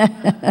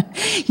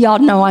 Y'all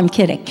know I'm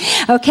kidding.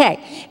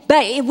 Okay.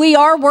 But we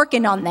are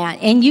working on that.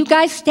 And you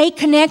guys stay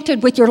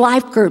connected with your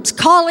life groups.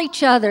 Call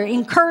each other.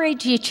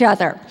 Encourage each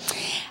other.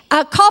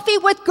 Coffee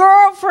with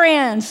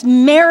girlfriends.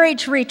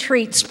 Marriage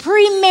retreats.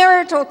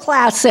 Premarital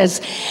classes.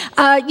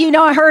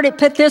 I heard it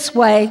put this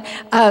way.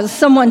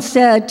 Someone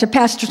said to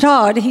Pastor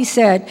Todd, he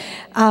said,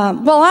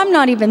 well, I'm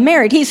not even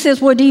married. He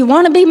says, well, do you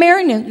want to be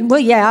married?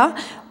 Well,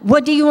 yeah.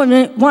 What do you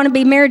want to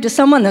be married to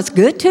someone that's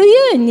good to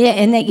you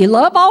and that you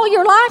love all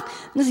your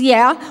life? I said,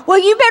 yeah. Well,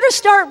 you better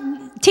start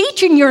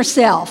teaching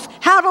yourself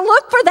how to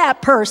look for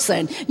that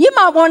person. You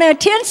might want to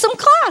attend some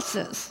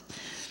classes.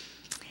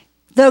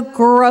 The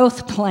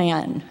growth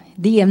plan,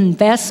 the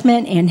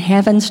investment in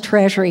heaven's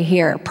treasury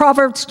here.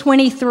 Proverbs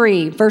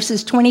 23,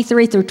 verses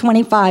 23 through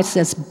 25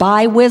 says,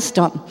 buy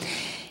wisdom,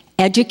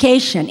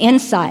 education,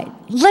 insight.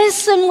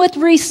 Listen with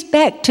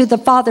respect to the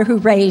father who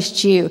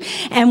raised you.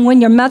 And when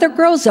your mother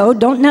grows old,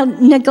 don't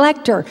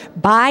neglect her.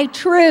 Buy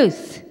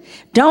truth.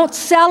 Don't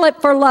sell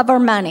it for love or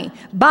money.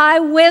 Buy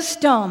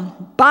wisdom.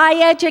 Buy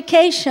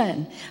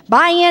education.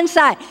 Buy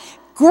insight.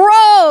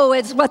 Grow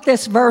is what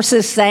this verse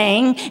is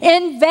saying.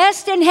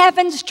 Invest in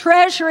heaven's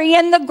treasury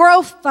in the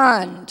growth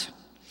fund.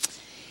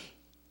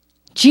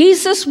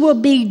 Jesus will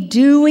be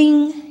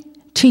doing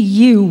to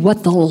you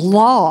what the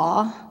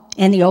law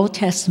in the Old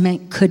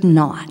Testament could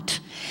not,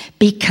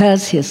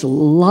 because his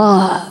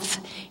love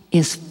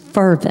is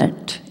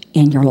fervent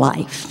in your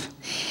life.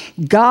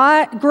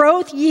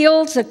 Growth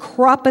yields a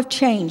crop of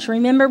change.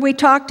 Remember we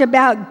talked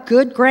about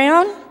good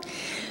ground?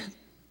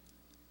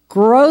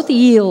 Growth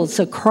yields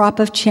a crop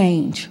of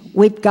change.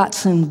 We've got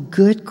some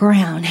good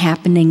ground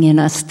happening in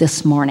us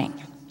this morning.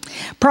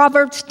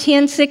 Proverbs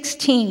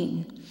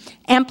 10:16,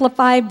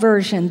 Amplified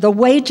Version. The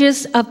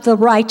wages of the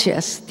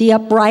righteous, the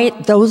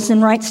upright, those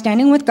in right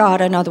standing with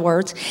God, in other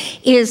words,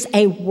 is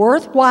a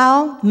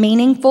worthwhile,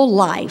 meaningful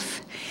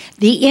life.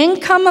 The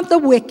income of the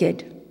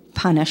wicked,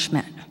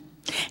 punishment.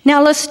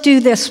 Now let's do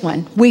this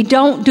one. We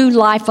don't do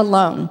life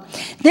alone.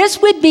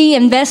 This would be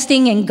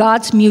investing in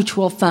God's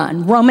mutual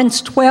fund.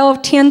 Romans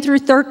 12:10 through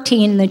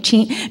 13,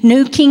 the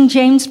New King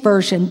James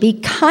Version. Be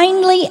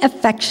kindly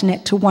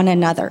affectionate to one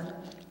another,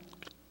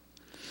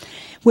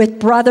 with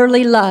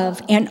brotherly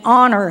love and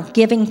honor,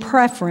 giving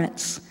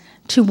preference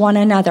to one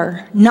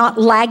another, not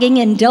lagging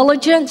in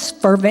diligence,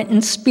 fervent in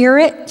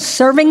spirit,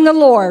 serving the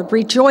Lord,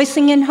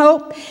 rejoicing in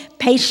hope,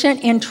 patient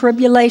in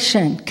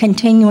tribulation,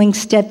 continuing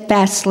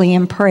steadfastly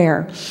in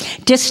prayer,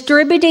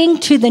 distributing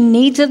to the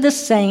needs of the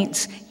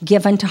saints,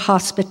 given to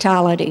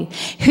hospitality.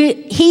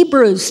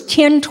 Hebrews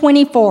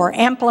 10:24,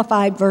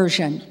 Amplified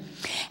Version.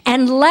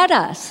 And let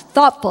us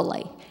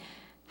thoughtfully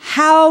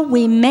how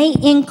we may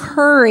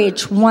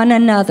encourage one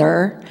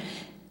another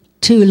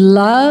to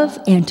love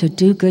and to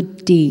do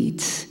good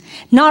deeds.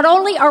 Not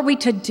only are we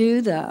to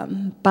do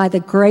them by the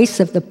grace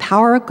of the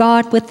power of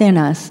God within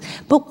us,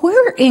 but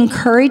we're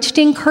encouraged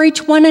to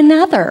encourage one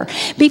another.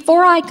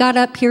 Before I got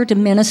up here to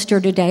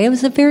minister today, it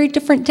was a very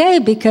different day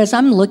because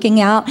I'm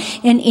looking out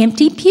in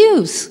empty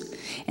pews.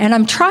 And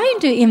I'm trying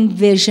to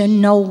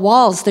envision no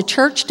walls. The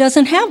church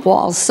doesn't have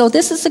walls, so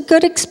this is a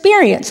good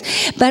experience.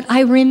 But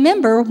I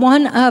remember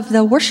one of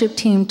the worship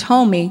team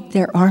told me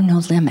there are no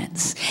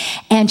limits.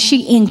 And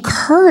she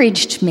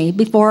encouraged me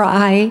before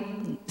I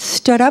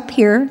stood up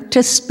here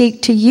to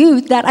speak to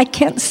you that I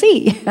can't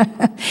see.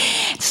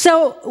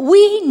 So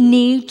we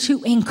need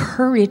to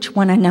encourage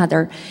one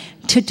another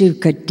to do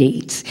good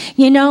deeds.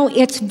 You know,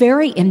 it's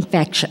very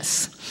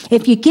infectious.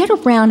 If you get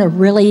around a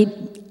really,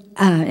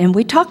 and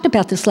we talked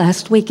about this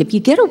last week, if you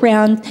get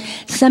around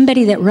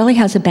somebody that really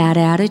has a bad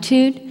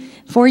attitude,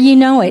 before you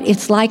know it,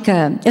 it's like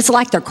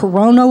the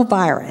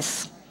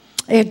coronavirus.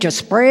 It just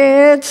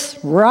spreads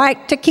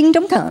right to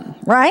kingdom come,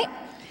 right?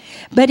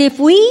 But if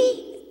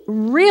we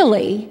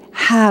really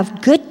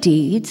have good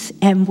deeds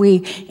and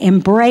we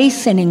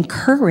embrace and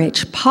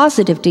encourage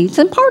positive deeds,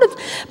 and part of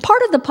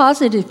the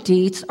positive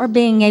deeds are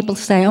being able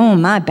to say, oh,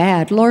 my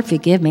bad, Lord,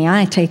 forgive me,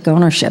 I take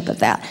ownership of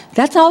that.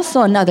 That's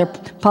also another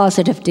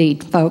positive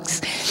deed,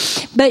 folks.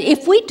 But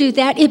if we do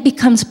that, it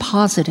becomes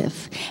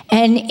positive.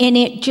 And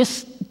it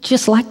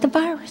just like the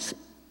virus,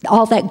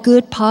 all that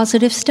good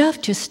positive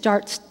stuff just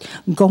starts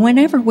going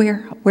everywhere,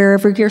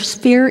 wherever your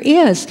sphere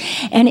is.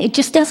 And it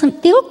just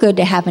doesn't feel good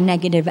to have a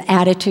negative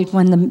attitude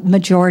when the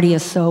majority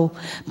is so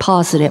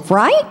positive,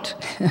 right?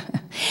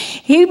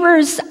 2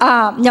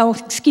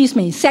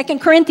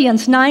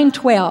 Corinthians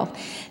 9:12.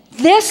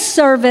 This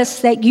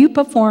service that you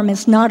perform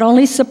is not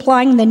only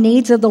supplying the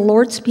needs of the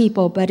Lord's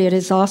people, but it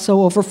is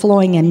also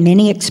overflowing in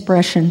many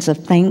expressions of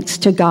thanks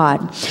to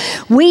God.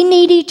 We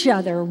need each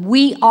other.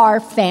 We are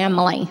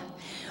family.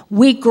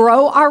 We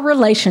grow our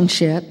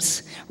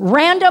relationships.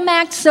 Random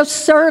acts of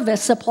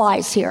service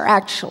applies here,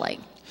 actually.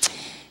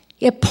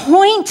 It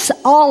points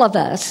all of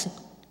us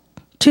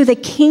to the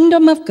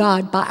kingdom of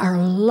God by our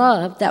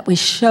love that we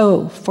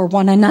show for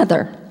one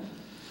another.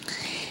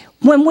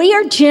 When we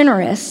are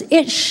generous,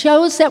 it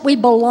shows that we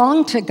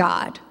belong to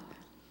God.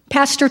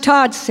 Pastor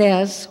Todd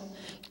says,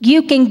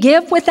 you can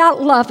give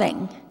without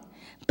loving,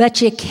 but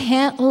you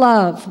can't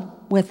love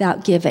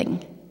without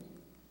giving.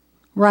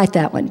 Write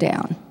that one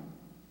down.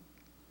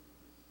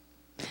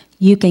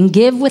 You can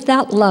give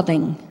without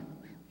loving,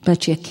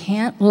 but you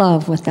can't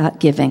love without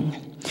giving.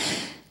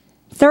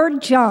 3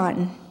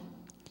 John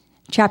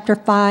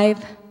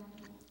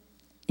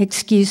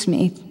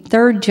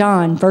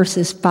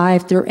verses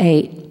 5 through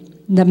 8,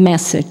 the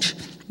Message.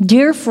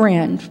 Dear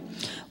friend,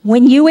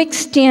 when you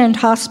extend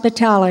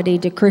hospitality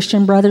to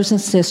Christian brothers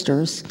and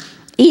sisters,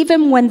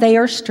 even when they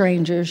are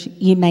strangers,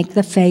 you make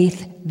the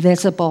faith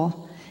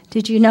visible.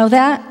 Did you know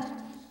that?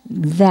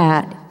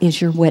 That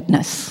is your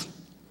witness.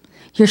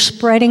 You're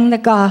spreading the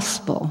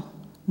gospel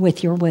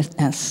with your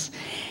witness.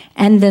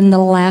 And then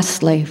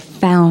lastly,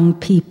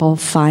 found people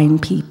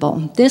find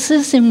people. This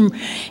is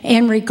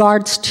in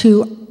regards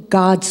to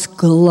God's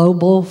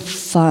global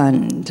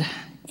fund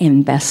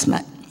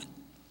investment.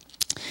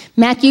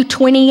 Matthew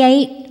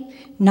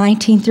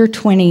 28:19 through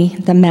 20,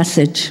 the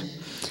Message.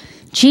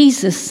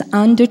 Jesus,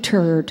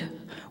 undeterred,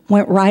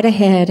 went right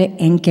ahead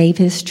and gave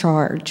his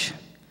charge.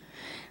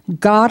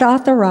 God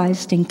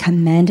authorized and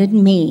commanded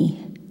me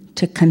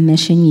to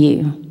commission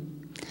you.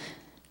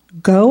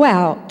 Go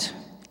out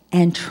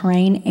and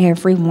train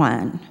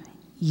everyone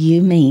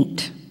you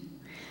meet,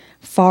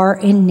 far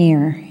and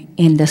near,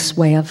 in this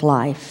way of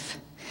life.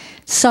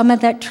 Some of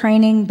that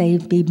training may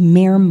be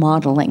mere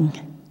modeling,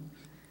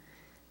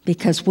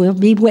 because we'll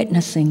be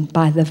witnessing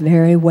by the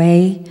very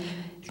way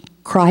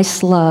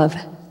Christ's love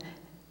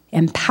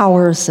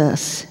empowers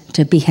us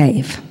to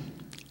behave.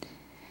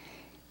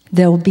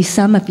 There will be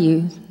some of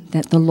you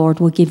that the Lord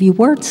will give you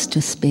words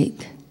to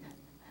speak.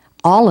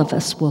 All of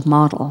us will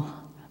model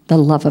the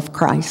love of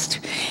Christ.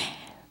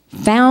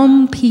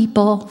 Found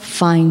people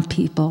find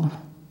people.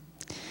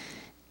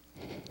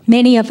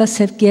 Many of us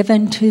have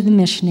given to the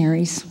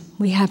missionaries.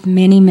 We have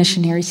many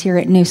missionaries here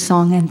at New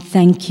Song, and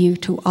thank you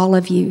to all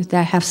of you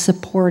that have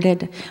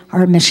supported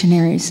our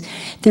missionaries.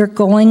 They're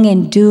going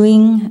and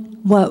doing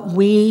what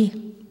we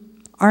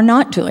are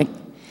not doing,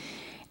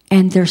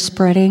 and they're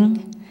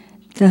spreading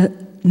the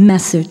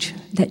message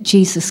that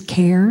Jesus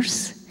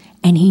cares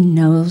and he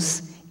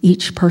knows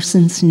each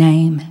person's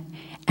name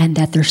and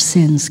that their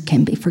sins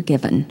can be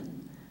forgiven.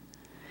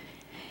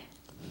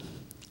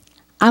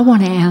 I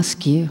want to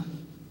ask you,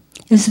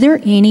 is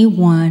there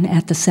anyone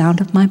at the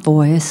sound of my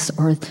voice,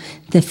 or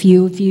the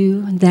few of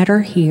you that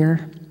are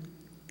here,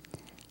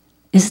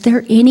 is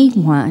there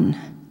anyone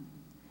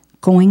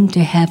going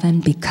to heaven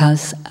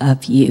because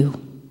of you?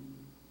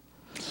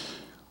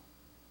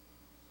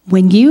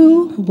 When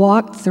you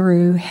walk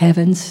through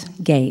heaven's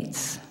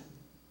gates,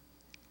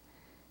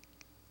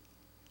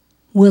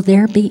 will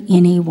there be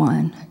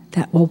anyone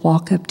that will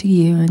walk up to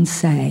you and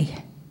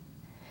say,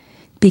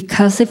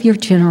 because of your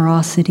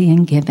generosity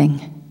and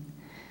giving,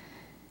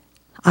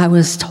 I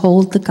was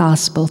told the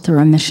gospel through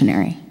a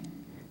missionary?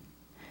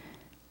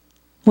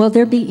 Will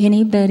there be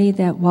anybody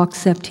that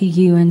walks up to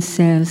you and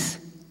says,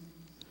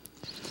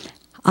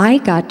 I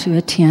got to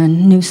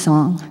attend New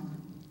Song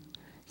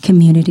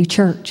Community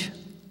Church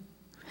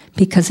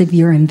because of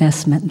your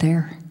investment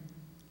there?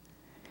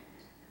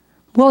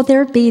 Will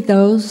there be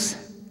those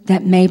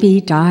that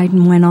maybe died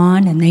and went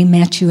on and they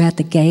met you at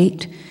the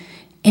gate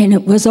and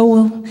it was,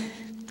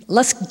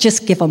 let's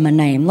just give them a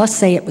name. Let's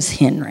say it was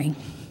Henry.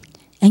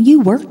 And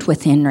you worked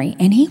with Henry,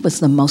 and he was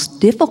the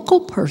most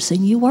difficult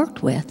person you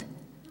worked with.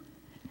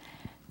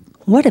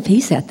 What if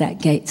he's at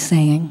that gate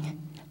saying,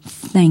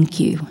 "Thank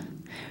you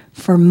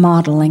for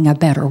modeling a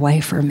better way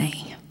for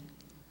me"?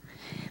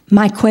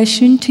 My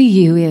question to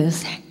you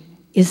is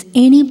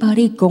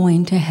anybody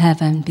going to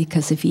heaven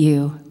because of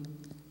you?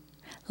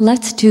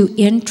 Let's do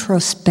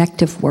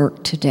introspective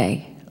work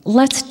today.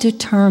 Let's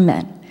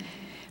determine,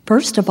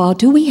 first of all,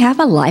 do we have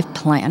a life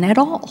plan at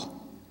all?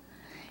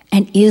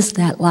 And is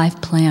that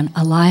life plan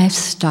a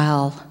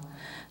lifestyle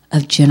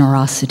of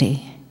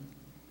generosity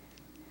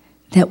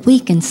that we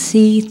can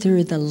see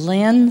through the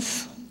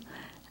lens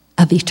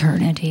of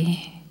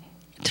eternity,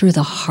 through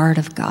the heart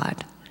of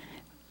God?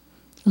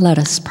 Let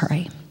us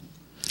pray.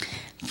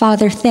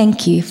 Father,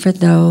 thank you for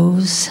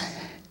those,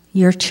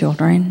 your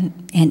children,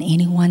 and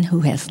anyone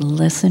who has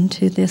listened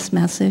to this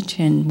message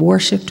and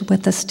worshiped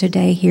with us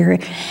today here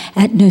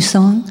at New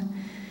Song.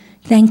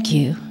 Thank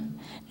you.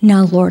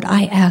 Now, Lord,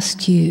 I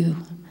ask you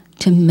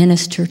to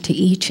minister to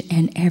each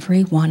and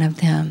every one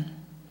of them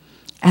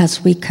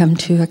as we come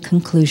to a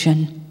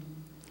conclusion.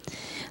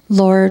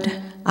 Lord,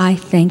 I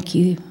thank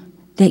you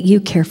that you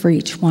care for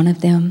each one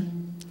of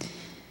them.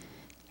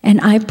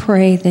 And I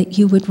pray that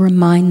you would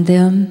remind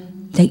them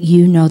that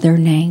you know their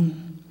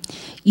name,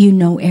 you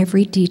know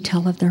every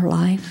detail of their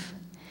life,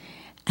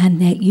 and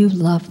that you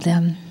love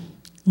them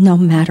no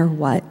matter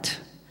what.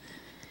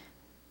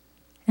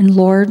 And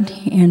Lord,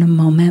 in a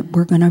moment,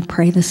 we're going to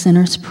pray the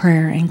sinner's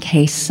prayer in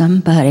case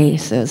somebody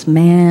says,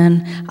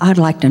 "Man, I'd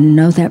like to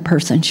know that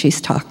person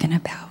she's talking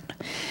about."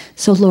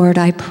 So Lord,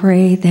 I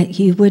pray that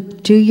you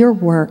would do your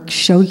work,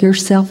 show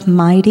yourself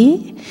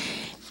mighty,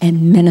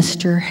 and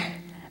minister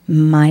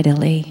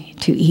mightily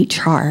to each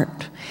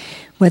heart,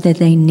 whether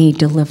they need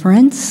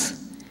deliverance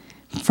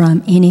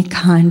from any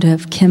kind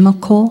of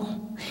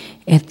chemical,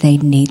 if they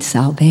need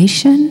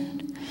salvation,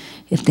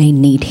 if they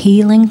need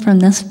healing from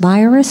this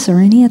virus or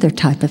any other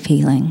type of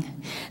healing.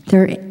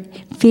 Their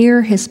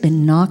fear has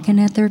been knocking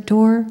at their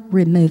door.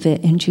 Remove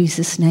it in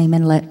Jesus' name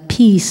and let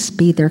peace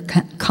be their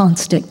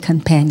constant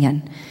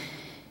companion.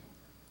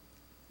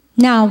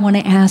 Now I want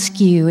to ask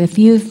you, if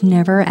you've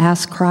never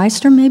asked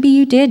Christ, or maybe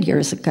you did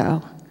years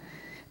ago,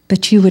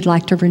 but you would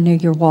like to renew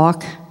your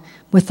walk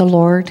with the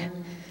Lord,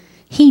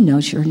 He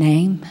knows your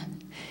name,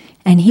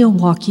 and He'll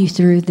walk you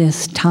through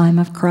this time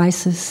of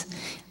crisis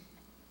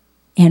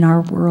in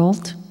our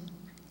world,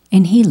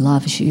 and He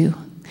loves you.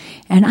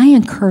 And I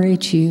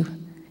encourage you,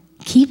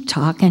 keep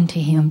talking to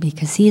Him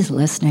because He's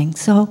listening.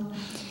 So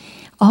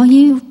all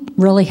you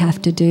really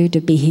have to do to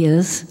be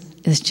His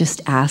is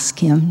just ask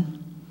Him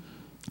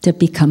to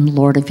become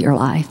Lord of your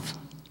life.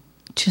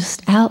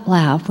 Just out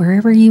loud,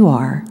 wherever you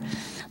are,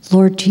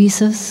 "Lord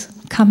Jesus,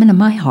 come into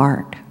my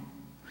heart.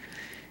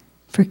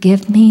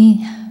 Forgive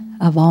me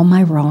of all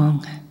my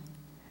wrong.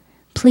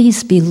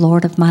 Please be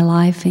Lord of my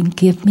life and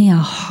give me a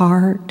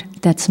heart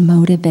that's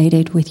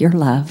motivated with your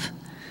love.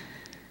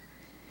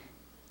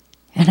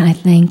 And I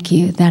thank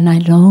you that I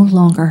no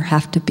longer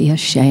have to be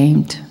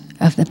ashamed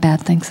of the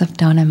bad things I've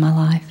done in my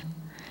life.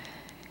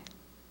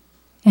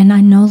 And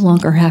I no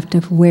longer have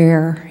to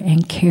wear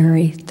and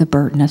carry the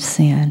burden of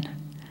sin.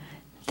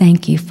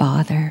 Thank you,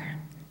 Father.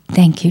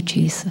 Thank you,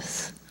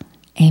 Jesus.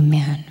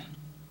 Amen.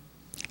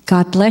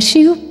 God bless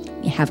you.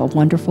 You have a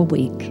wonderful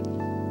week.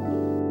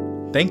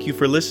 Thank you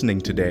for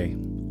listening today.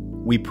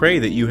 We pray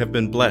that you have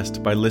been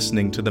blessed by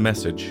listening to the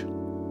message.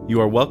 You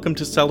are welcome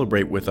to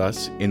celebrate with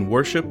us in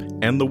worship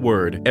and the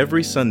Word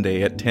every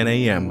Sunday at 10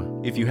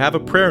 a.m. If you have a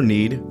prayer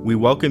need, we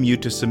welcome you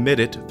to submit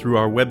it through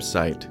our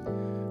website.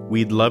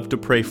 We'd love to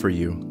pray for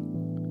you.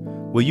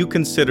 Will you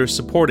consider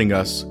supporting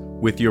us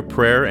with your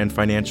prayer and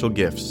financial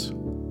gifts?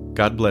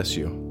 God bless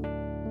you.